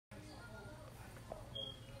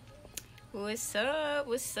What's up?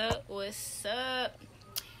 What's up? What's up?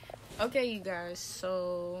 Okay, you guys.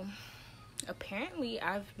 So, apparently,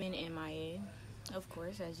 I've been MIA. Of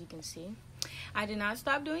course, as you can see, I did not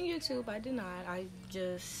stop doing YouTube. I did not. I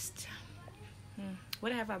just.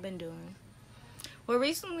 What have I been doing? Well,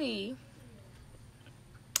 recently,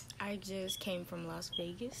 I just came from Las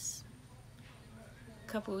Vegas. A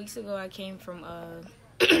couple weeks ago, I came from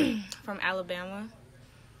from Alabama.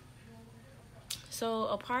 So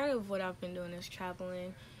a part of what I've been doing is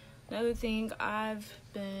traveling. Another thing I've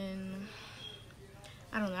just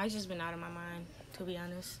been out of my mind, to be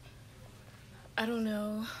honest. I don't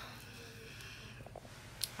know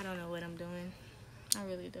what I'm doing. I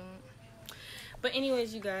really don't. But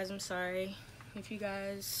anyways, you guys, I'm sorry. If you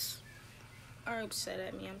guys are upset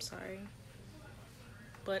at me, I'm sorry.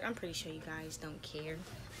 But I'm pretty sure you guys don't care.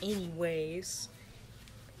 Anyways.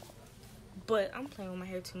 But I'm playing with my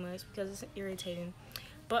hair too much because it's irritating.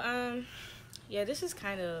 But, yeah, this is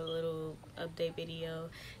kind of a little update video.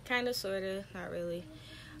 Kind of, sort of, not really.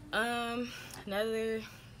 Another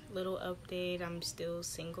little update, I'm still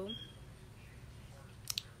single.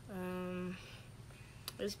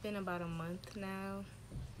 It's been about a month now,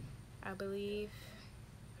 I believe.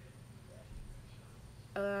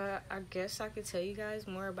 I guess I could tell you guys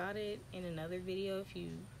more about it in another video if you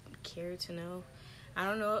care to know. I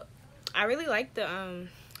don't know. I really like the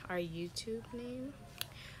our YouTube name,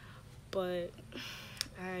 but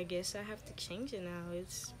I guess I have to change it now.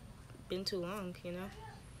 It's been too long, you know.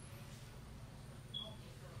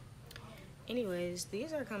 Anyways,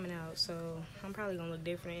 these are coming out, so I'm probably gonna look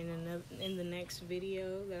different in the next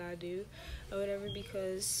video that I do or whatever,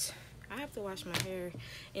 because I have to wash my hair,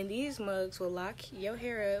 and these mugs will lock your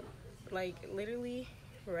hair up, like literally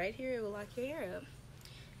right here. It will lock your hair up.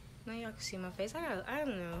 Now y'all can see my face. I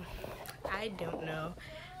don't know. I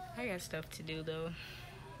got stuff to do though.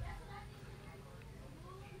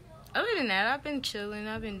 Other than that, I've been chilling.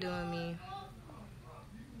 I've been doing me.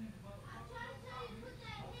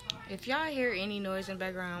 If y'all hear any noise in the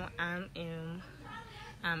background, I'm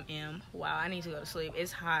Wow, I need to go to sleep.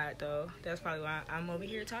 It's hot though. That's probably why I'm over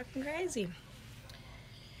here talking crazy.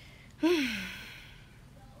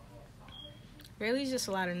 Really, just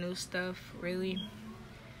a lot of new stuff. Really.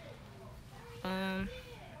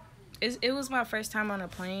 It was my first time on a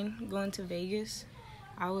plane going to Vegas.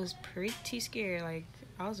 I was pretty scared. Like,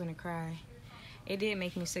 I was gonna cry. It did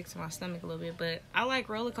make me sick to my stomach a little bit, but I like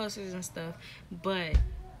roller coasters and stuff. But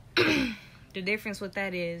the difference with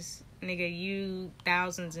that is, nigga, you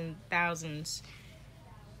thousands and thousands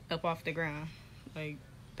up off the ground. Like,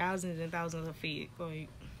 thousands and thousands of feet. Like,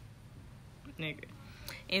 nigga.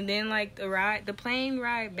 And then, like, the plane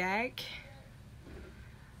ride back.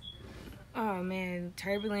 Oh, man,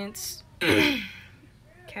 turbulence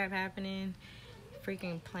kept happening.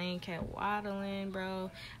 Freaking plane kept waddling,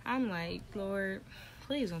 bro. I'm like, Lord,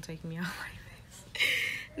 please don't take me out like this.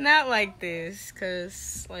 Not like this,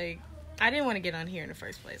 because, like, I didn't want to get on here in the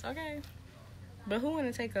first place, okay? But who want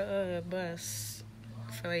to take a bus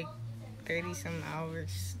for, like, 30-some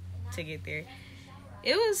hours to get there?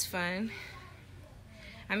 It was fun.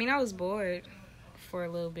 I mean, I was bored for a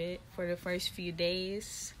little bit, for the first few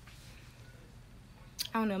days.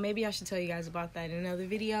 I don't know, maybe I should tell you guys about that in another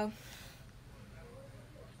video,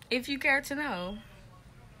 if you care to know.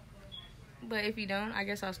 But if you don't, I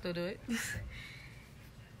guess I'll still do it.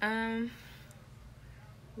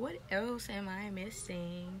 What else am I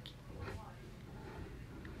missing?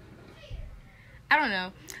 I don't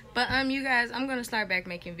know. But you guys, I'm gonna start back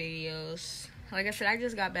making videos. Like I said, I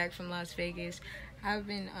just got back from Las Vegas. I've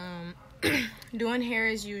been doing hair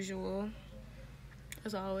as usual.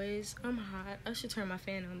 As always. I'm hot. I should turn my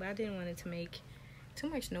fan on, but I didn't want it to make too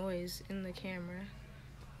much noise in the camera.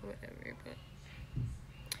 Whatever, but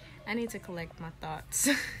I need to collect my thoughts.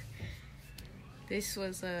 This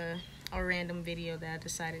was a random video that I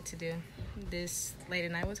decided to do this late at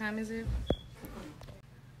night. What time is it?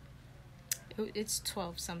 It's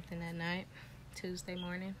 12 something at night, Tuesday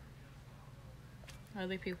morning.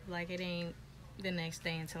 Other people like it ain't the next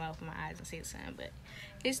day until I open my eyes and see the sun, but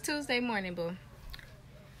it's Tuesday morning, boo.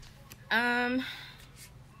 I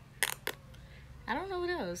don't know what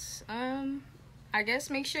else. I guess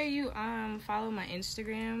make sure you follow my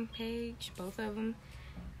Instagram page, both of them,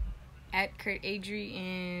 at Kurt Adri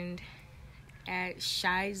and at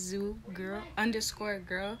ShyZoo_girl,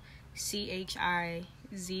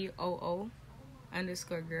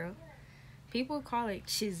 CHIZOO_girl. People call it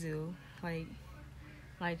Chizu, like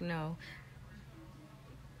no.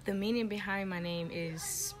 The meaning behind my name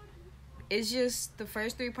is, it's just the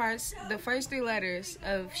first three letters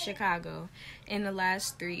of Chicago and the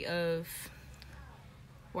last three of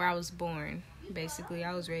where I was born. Basically,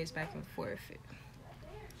 I was raised back and forth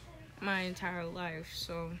my entire life.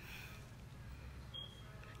 So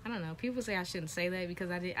I don't know. People say I shouldn't say that because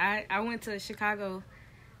I went to Chicago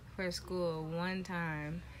for school one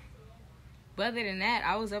time. But other than that,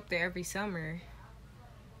 I was up there every summer,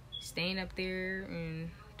 staying up there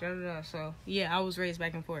and da-da-da. So yeah, I was raised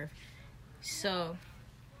back and forth. So,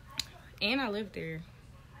 and I lived there.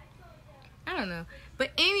 I don't know.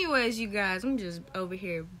 But anyways, you guys, I'm just over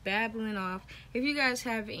here babbling off. If you guys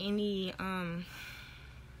have any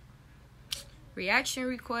reaction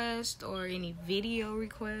requests or any video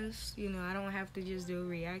requests, you know, I don't have to just do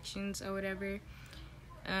reactions or whatever.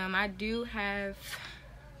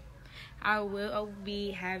 I will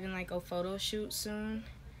be having like a photo shoot soon,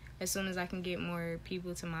 as soon as I can get more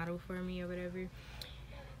people to model for me or whatever.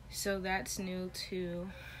 So that's new too.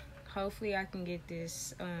 Hopefully I can get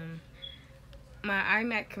this my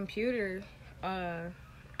iMac computer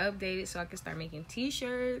updated so I can start making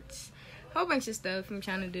t-shirts, a whole bunch of stuff I'm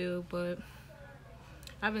trying to do, but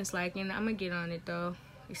I've been slacking. I'm gonna get on it though,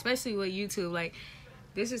 especially with YouTube. Like,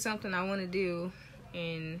 this is something I want to do,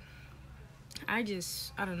 and I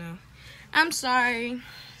don't know. I'm sorry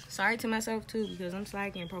to myself too, because I'm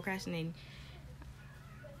slacking and procrastinating.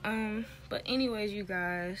 But anyways, you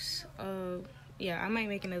guys, yeah, I might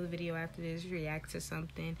make another video after this, react to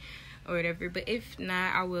something or whatever, but if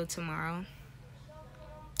not, I will tomorrow.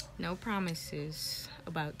 No promises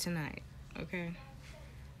about tonight, okay?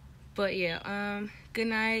 But yeah, good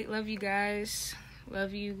night. Love you guys.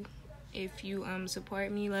 Love you if you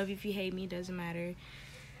support me. Love you if you hate me. Doesn't matter.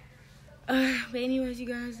 But anyways, you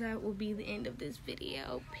guys, that will be the end of this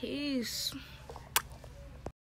video. Peace.